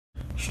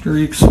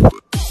Streaks.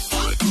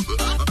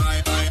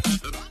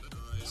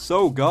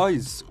 So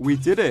guys, we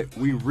did it.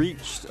 We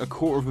reached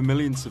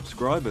 250,000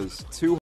 subscribers.